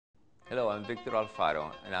Hello, I'm Victor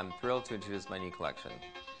Alfaro, and I'm thrilled to introduce my new collection.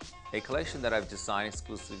 A collection that I've designed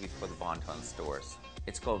exclusively for the Bon-Ton stores.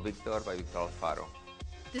 It's called Victor by Victor Alfaro.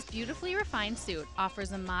 This beautifully refined suit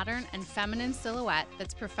offers a modern and feminine silhouette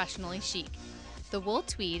that's professionally chic. The wool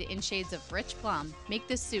tweed in shades of rich plum make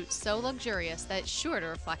this suit so luxurious that it's sure to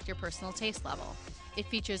reflect your personal taste level. It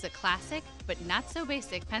features a classic but not so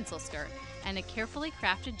basic pencil skirt and a carefully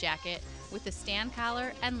crafted jacket with a stand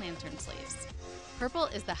collar and lantern sleeves. Purple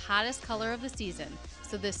is the hottest color of the season,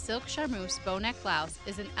 so this silk charmeuse bow neck blouse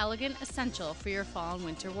is an elegant essential for your fall and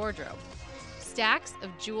winter wardrobe. Stacks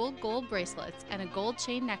of jeweled gold bracelets and a gold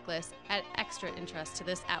chain necklace add extra interest to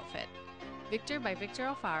this outfit. Victor by Victor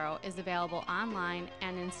Alfaro is available online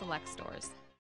and in select stores.